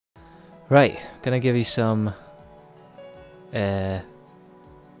Right, gonna give you some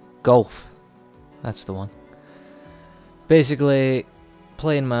golf. That's the one. Basically,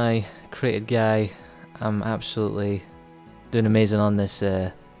 playing my created guy, I'm absolutely doing amazing on this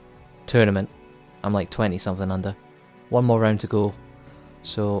tournament. I'm like 20 something under. One more round to go,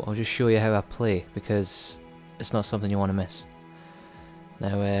 so I'll just show you how I play because it's not something you want to miss.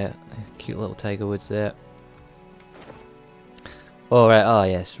 Now, cute little Tiger Woods there. Oh right, oh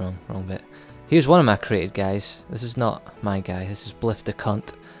yes, wrong bit. Here's one of my created guys. This is not my guy. This is Bliff the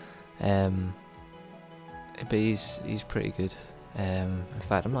Cunt. But he's pretty good. In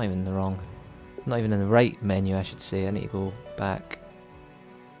fact, I'm not even in the right menu, I should say. I need to go back.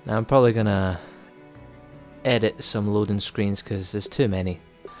 Now I'm probably gonna edit some loading screens because there's too many.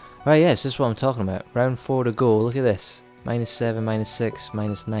 Right, yes, this is what I'm talking about. Round 4 to go. Look at this. -7, -6,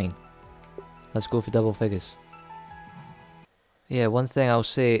 -9. Let's go for double figures. Yeah, one thing I'll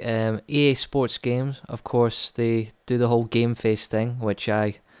say, EA Sports games, of course, they do the whole game face thing, which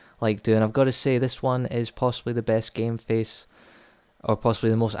I like doing. I've got to say, this one is possibly the best game face, or possibly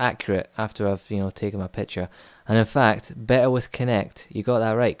the most accurate after I've, taken my picture. And in fact, better with Kinect, you got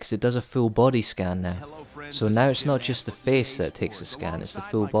that right, because it does a full body scan now. So now it's not just the face that takes the scan, it's the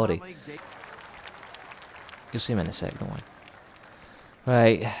full body. You'll see him in a sec, don't worry.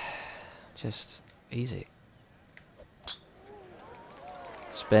 Right, just easy.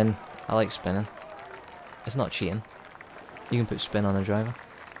 Spin. I like spinning. It's not cheating. You can put spin on a driver.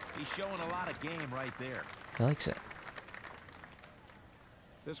 He's showing a lot of game right there. He likes it.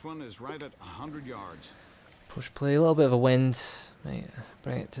 This one is right at 100 yards. Push play, a little bit of a wind. Right,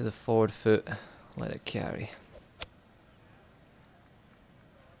 bring it to the forward foot. Let it carry.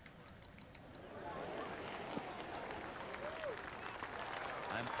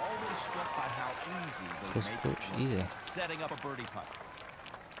 I'm always struck by how easy they Close make approach, it easy. setting up a birdie putt.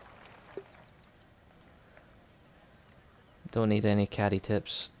 Don't need any caddy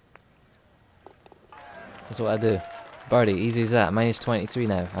tips. That's what I do. Birdie, easy as that. -23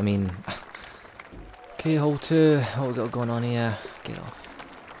 now. I mean, okay, hole 2. What we got going on here? Get off.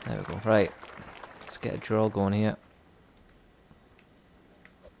 There we go. Right, let's get a draw going here.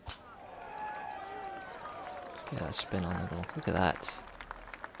 Let's get that spin on the go. Look at that.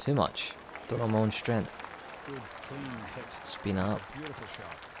 Too much. Don't know my own strength. Good, clean hit. Spin up. Beautiful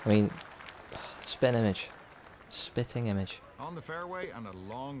shot. I mean, spin image. Spitting image. On the fairway and a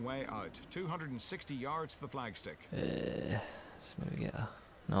long way out. 260 yards to the flagstick. Let's maybe get a...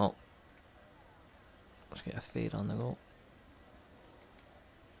 No. Let's get a fade on the go.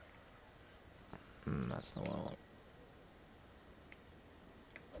 That's not what I want.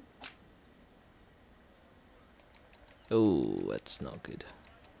 Oh, that's not good.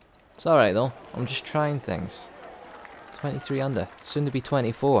 It's alright though. I'm just trying things. 23 under. Soon to be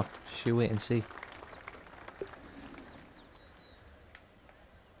 24. Just you wait and see.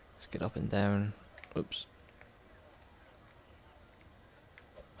 Let's get up and down. Oops.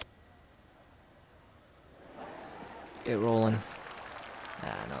 Get rolling.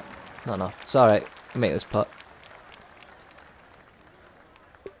 Ah, no. Not enough. It's alright. Make this putt.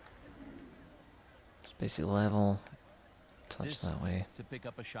 It's basically level. Touch This that way. to pick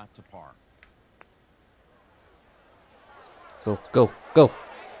up a shot to par. Go, go, go.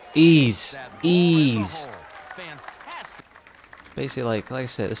 Ease. That ball in the Ease. hole. Fantastic. Basically, like I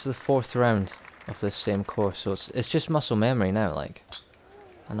said, this is the 4th round of this same course, so it's just muscle memory now. Like,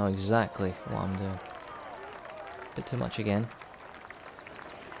 I know exactly what I'm doing. Bit too much again.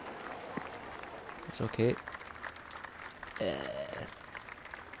 It's okay.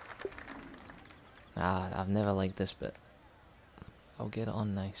 I've never liked this bit. I'll get it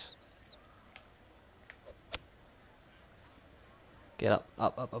on nice. Get up,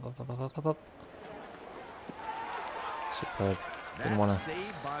 up, up, up, up, up, up, up, up. Superb. Didn't want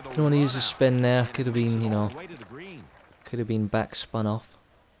to use the spin there. Could have been, could have been back spun off.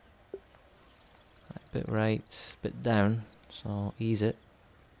 A bit right, bit down. So ease it.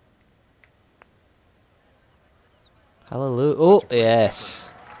 Hallelujah! Oh yes.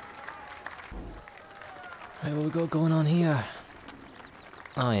 Right, what we got going on here?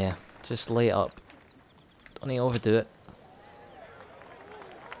 Oh yeah, just lay it up. Don't need to overdo it.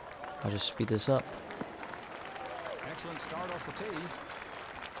 I'll just speed this up. Excellent start off the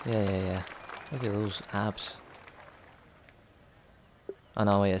tee. Yeah. Look at those abs. Oh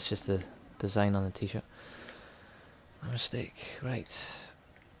no, wait, it's just the design on the t-shirt. My mistake. Right.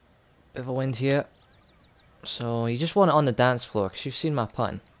 Bit of a wind here. So you just want it on the dance floor, because you've seen my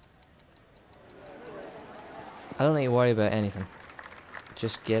putting. I don't need to worry about anything.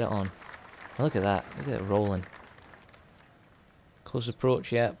 Just get it on. Look at that. Look at it rolling. Close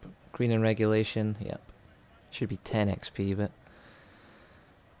approach, yep. Green in regulation. Yep. Should be 10 XP, but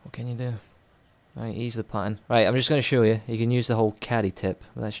what can you do? Right, ease the pattern. Right, I'm just going to show you. You can use the whole caddy tip.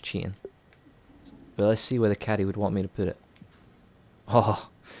 But that's cheating. But let's see where the caddy would want me to put it. Oh.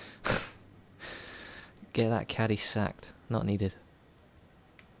 Get that caddy sacked. Not needed.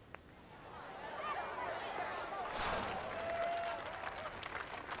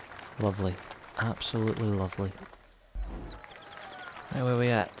 Lovely. Absolutely lovely. Now where are we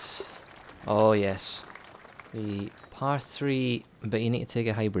at? Oh yes. The par 3, but you need to take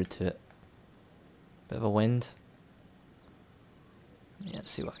a hybrid to it. Bit of a wind. Yeah,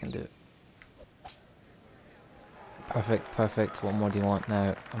 let's see what I can do. Perfect, perfect. What more do you want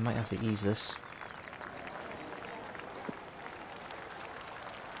now? I might have to ease this.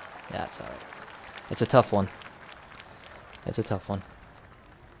 Yeah, it's alright. It's a tough one. It's a tough one.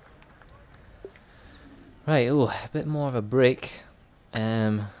 Right, ooh, a bit more of a break. What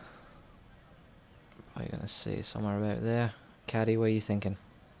are you gonna say? Somewhere about there. Caddy, what are you thinking?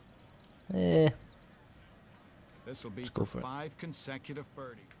 This will be Let's go for for it. 5 consecutive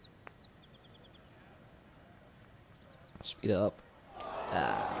birdies. Speed it up.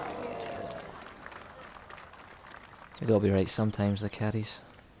 Ah, yeah. They gotta be right sometimes, the caddies.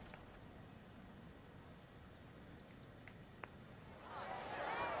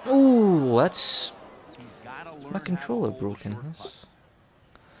 Ooh, that's... He's gotta learn My how to controller hold a broken. short putt.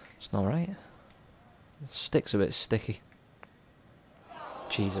 It's not right. The stick's a bit sticky.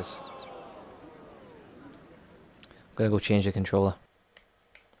 Jesus. I'm gonna go change the controller.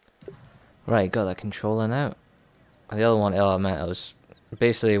 Right, got that controller now. And the other one, oh man, it was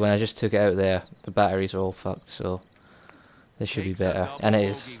basically when I just took it out there, the batteries are all fucked, so this should be Takes a better. double And it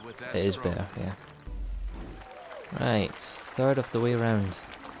is. bogey with that It is stroke. better, yeah. Right, third of the way round.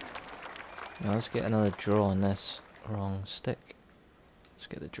 Now let's get another draw on this. Wrong stick. Let's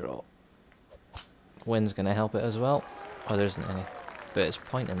get the draw. Wind's gonna help it as well. Oh, there isn't any. But it's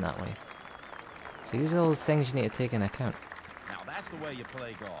pointing that way. So these are all the things you need to take into account. Now that's the way you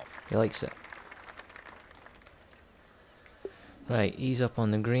play golf. He likes it. Right, ease up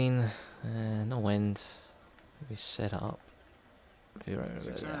on the green. No wind. Maybe set it up. Maybe right about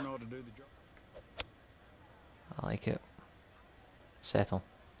 6 there. iron ought to do the job. I like it. Settle.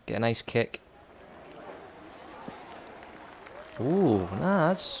 Get a nice kick. Ooh, nah,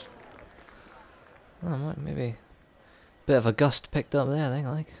 that's... Oh, maybe... Bit of a gust picked up there, I think,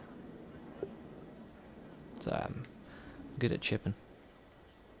 like. So, I'm good at chipping.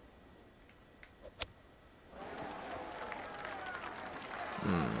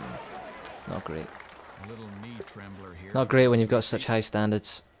 Not great. A little knee trembler here. Not for great when the you've got feet. such high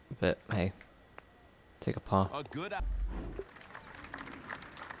standards, but hey. Take a par. A good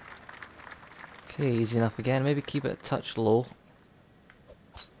Okay, easy enough again. Maybe keep it a touch low.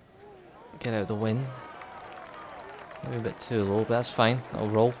 Get out the wind. Maybe a bit too low, but that's fine. It'll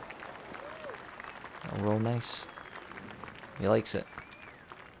roll. It'll roll nice. He likes it.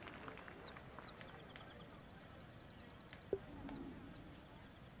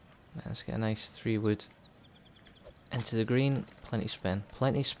 Now let's get a nice 3-wood into the green. Plenty spin.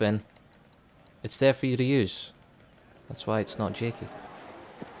 Plenty spin. It's there for you to use. That's why it's not jakey.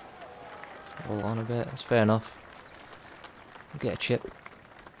 Roll on a bit. That's fair enough. We'll get a chip.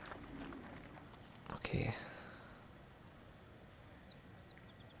 Okay.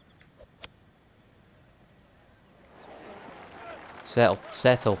 Settle.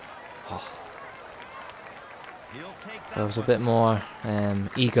 Settle. Oh, He'll take if that I was a one. bit more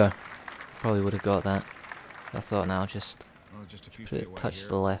eager, probably would have got that. I thought now just Oh, just a few put feet it away touch to here.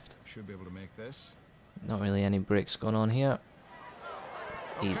 the left. Should be able to make this. Not really any breaks going on here.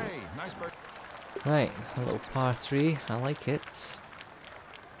 Easy. Okay, nice bird. Right, a little par 3. I like it.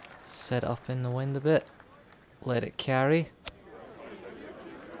 Set up in the wind a bit. Let it carry.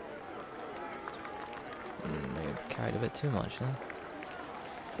 Maybe carried a bit too much, huh?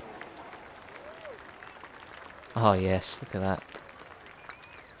 Oh yes, look at that.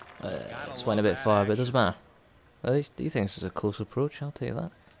 It's went a bit far, but it doesn't matter. At least he thinks it's a close approach, I'll take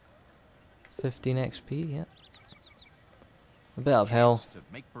that. 15 XP, yeah. A bit uphill. To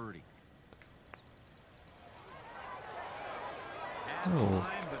make birdie. Oh. Line,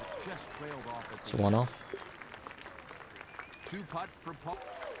 but it just trailed off at It's the a one off. 2-putt for Paul.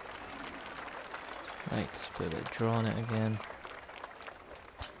 Right, put a bit of draw on it again.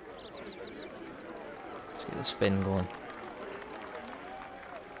 Let's get the spin going.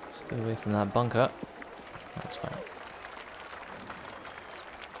 Stay away from that bunker. That's fine.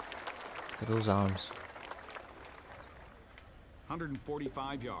 Look at those arms.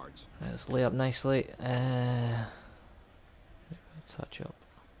 145 yards. Right, let's lay up nicely. Maybe a touch up.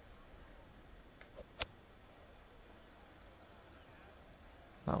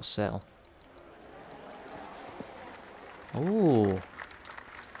 I'll settle. Ooh.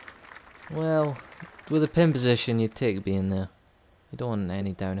 Well, with a pin position, you take being there. You don't want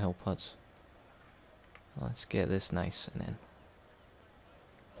any downhill putts. Let's get this nice and then.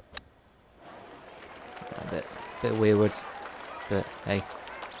 A bit wayward, but hey,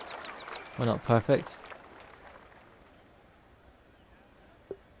 we're not perfect.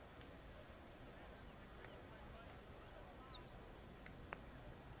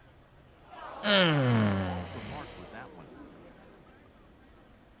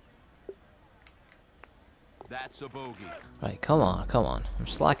 That's a bogey. Right, come on, come on. I'm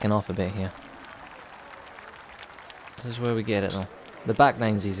slacking off a bit here. This is where we get it though. The back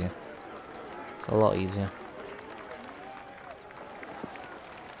nine's easier. It's a lot easier.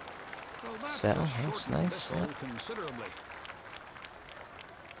 Well, that Settle, has that's shortened nice, this yeah. hole considerably.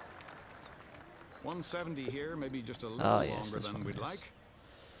 170 here, maybe just a little Oh, yes, longer this than one we'd is. like.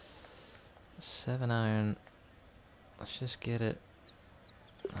 7 iron. Let's just get it.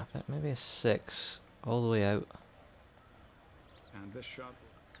 I think maybe a 6 all the way out. And this shot.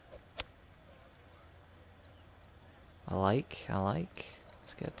 I like.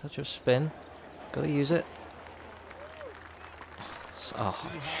 Let's get a touch of spin. Gotta use it. Oh,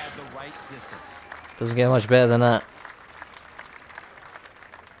 He had the right distance. doesn't get much better than that.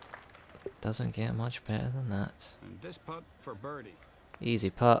 Doesn't get much better than that. And this putt for birdie. Easy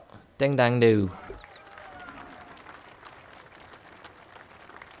putt. Ding dang do.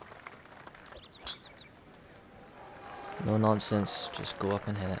 No nonsense. Just go up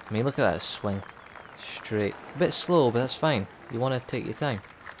and hit it. I mean, look at that swing. Straight. A bit slow, but that's fine. You want to take your time.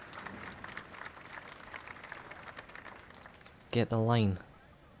 Get the line.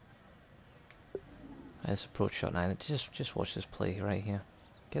 Let's approach shot 9. Just watch this play right here.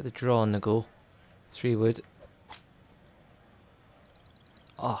 Get the draw on the goal. 3 wood.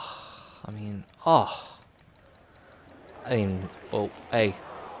 Oh, I mean, oh. Oh, hey.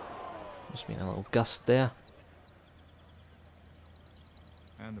 Must been a little gust there.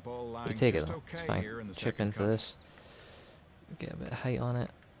 And the ball lying We take it just though. okay It's fine. here in the Chip second in for cut. this. Get a bit of height on it.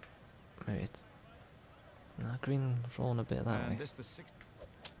 Maybe it's. Nah, green rolling a bit that And way. this the sixth.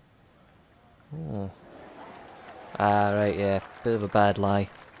 Oh. Ah, right, yeah. Bit of a bad lie.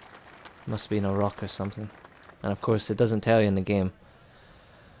 Must have been a rock or something. And of course, it doesn't tell you in the game.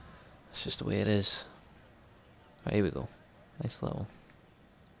 It's just the way it is. Right, here we go. Nice little.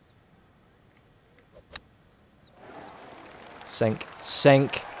 Sink.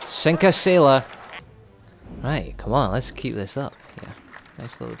 Sink. Sink a sailor. Right, come on, let's keep this up. Yeah.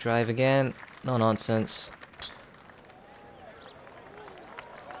 Nice little drive again. No nonsense.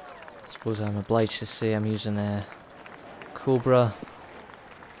 Suppose I'm obliged to say I'm using Cobra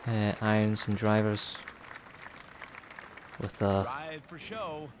irons and drivers with Drive for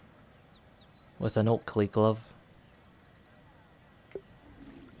show. with an Oakley glove.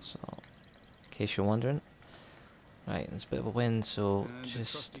 So, in case you're wondering. Right, there's a bit of a wind, so And the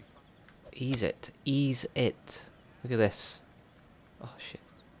just trusty ease it. Ease it. Look at this. Oh, shit.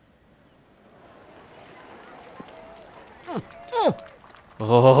 Oh.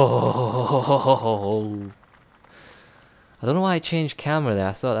 I don't know why I changed camera there.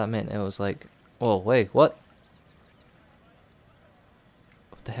 I thought that meant it was like... Oh, wait, what?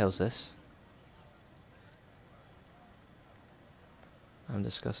 What the hell's this? I'm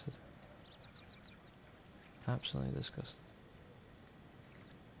disgusted. Absolutely disgusted.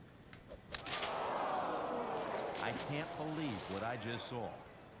 I can't believe what I just saw.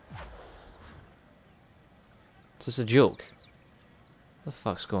 Is this a joke? What the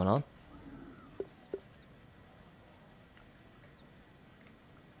fuck's going on?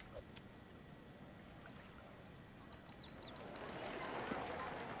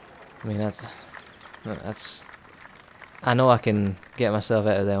 I mean, that's... I know I can get myself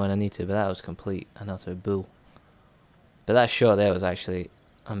out of there when I need to, but that was complete and utter bull. But that shot there was actually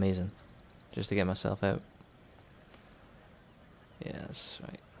amazing. Just to get myself out. Yeah, that's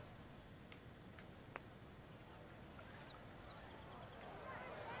right.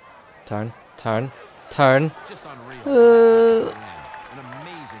 Turn, turn, turn. Just unreal. Uh, An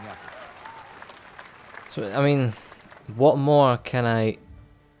amazing effort. So, I mean, what more can I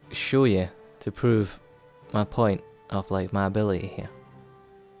show you to prove my point of, like, my ability here?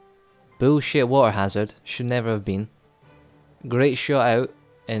 Bullshit water hazard. Should never have been. Great shot out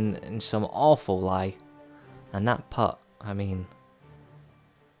in some awful lie. And that putt, I mean...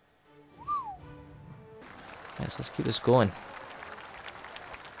 Yes, let's keep this going.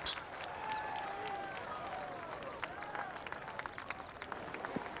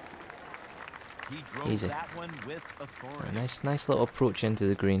 He drove Easy. that one with authority. Nice little approach into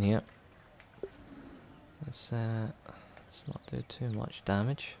the green here. Let's not do too much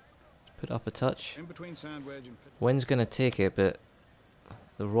damage. Put up a touch. In between sand wedge and pit. Wind's gonna take it, but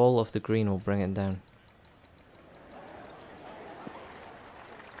the roll of the green will bring it down.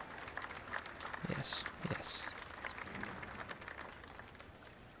 Yes, yes.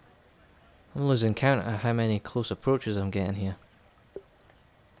 I'm losing count of how many close approaches I'm getting here. In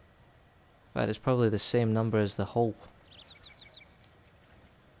fact, it's probably the same number as the hole.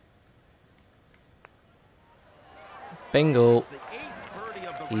 Bingo! It's the 8th birdie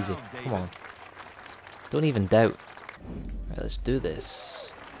of the Easy, round, come David. on. Don't even doubt. Right, let's do this.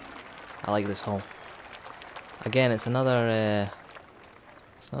 I like this hole. Again, it's another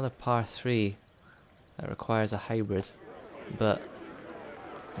par 3 that requires a hybrid, but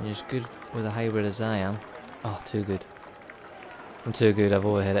when you're as good with a hybrid as I am. Oh, too good. I'm too good, I've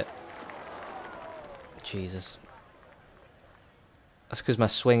overhit it. Jesus. That's because my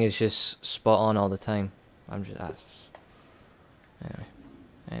swing is just spot on all the time. I'm just...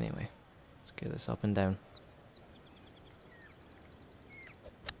 Anyway. Let's get this up and down.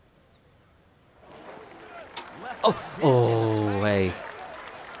 Left Oh! Oh, hey.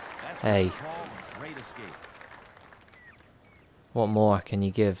 That's Hey. good call. Great escape. What more can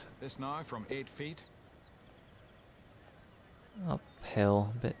you give? This now from 8 feet.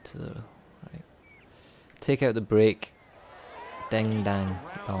 Uphill, a bit to the right. Take out the brake. Ding dang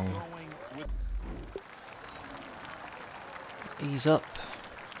dong. Going with Ease up.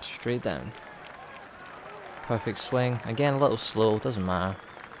 Straight down. Perfect swing. Again, a little slow, doesn't matter.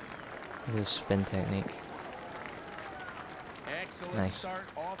 Look at the spin technique. excellent Nice. start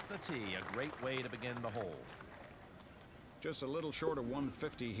off the tee. A great way to begin the hole. Just a little short of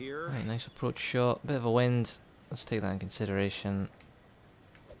 150 here. Right, nice approach shot. Bit of a wind. Let's take that in consideration.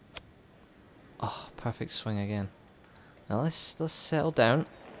 Oh, perfect swing again. Now let's settle down.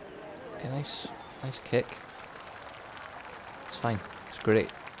 Okay, nice kick. It's fine. It's great.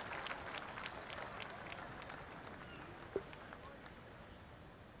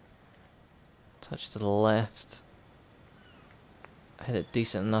 Touch to the left. Hit it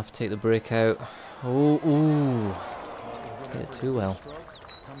decent enough. Take the break out. Oh, ooh. Hit it too well.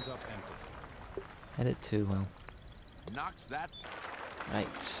 Comes up empty. Hit it too well. Knocks that. Right.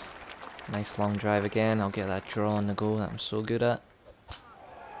 Nice long drive again. I'll get that draw on the go that I'm so good at.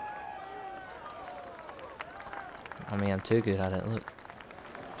 I mean, I'm too good at it, look.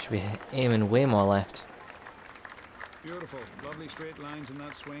 Should be aiming way more left. Beautiful. Lovely straight lines in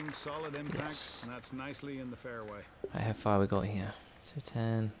that swing. Solid impact. Yes. And that's nicely in the fairway. Right, how far we got here?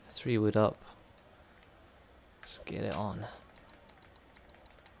 210, 3 wood up. Let's get it on.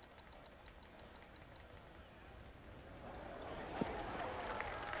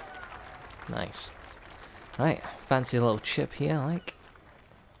 Nice. Right, fancy a little chip here, like.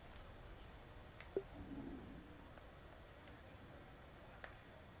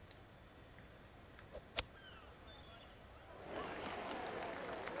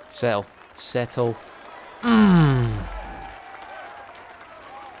 Settle. Settle. You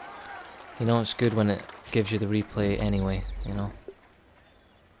know it's good when it gives you the replay anyway, you know.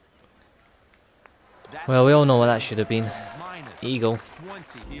 That's Well, we all know what that should have been. minus Eagle.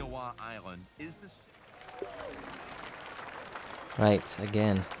 20. Kiowa Island is this. Right,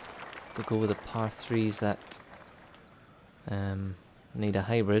 again. To go with the par 3s that need a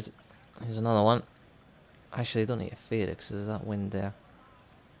hybrid. Here's another one. Actually, I don't need a fade because there's that wind there.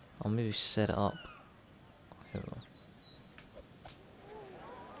 I'll maybe set it up. Here we go.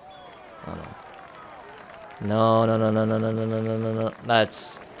 Oh no. No.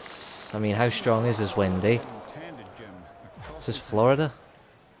 That's... I mean, how strong is this wind, eh? Intended, Jim. Is this Florida?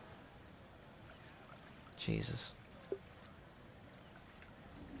 Jesus.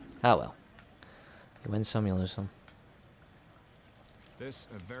 Ah well. You win some, you lose some. This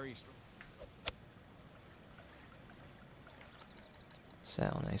a very strong.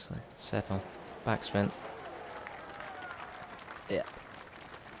 Settle nicely. Settle. Backspin. Yeah.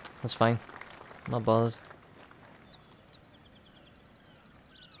 That's fine. I'm not bothered.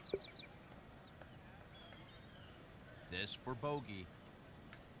 This for bogey.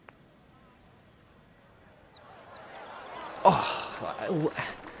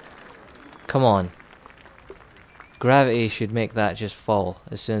 Come on. Gravity should make that just fall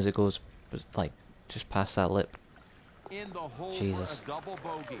as soon as it goes, like, just past that lip. In the hole Jesus. for a double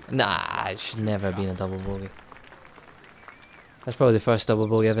bogey. Nah, it should never have been a double bogey. That's probably the first double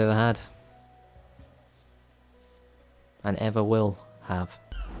bogey I've ever had. And ever will have.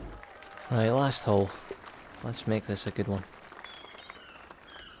 Right, last hole. Let's make this a good one.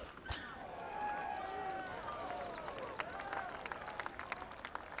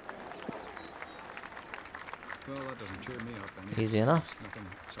 Well, that doesn't cheer me up any. Easy enough. There's nothing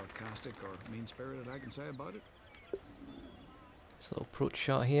sarcastic or mean-spirited I can say about it. This little approach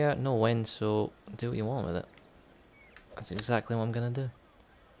shot here. No wind, so do what you want with it. That's exactly what I'm going to do.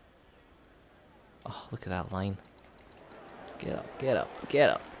 Oh, look at that line. Get up, get up, get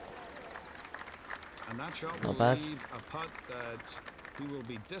up. And that shot Not will bad. leave a putt that he will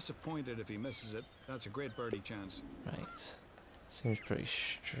be disappointed if he misses it. That's a great birdie chance. Right. Seems pretty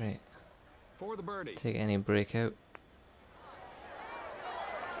straight. For the birdie. Take any breakout.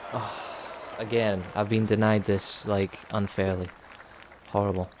 Oh, again, I've been denied this, like, unfairly.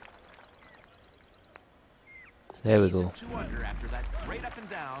 Horrible. There we go. 2 under after that great up and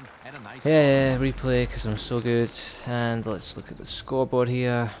down and a nice Yeah, replay because I'm so good. And let's look at the scoreboard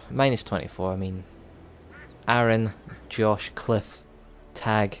here. Minus 24. I mean, Aaron, Josh, Cliff,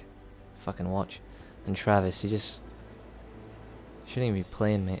 Tag, fucking watch, and Travis. You just shouldn't even be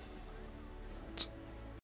playing, mate.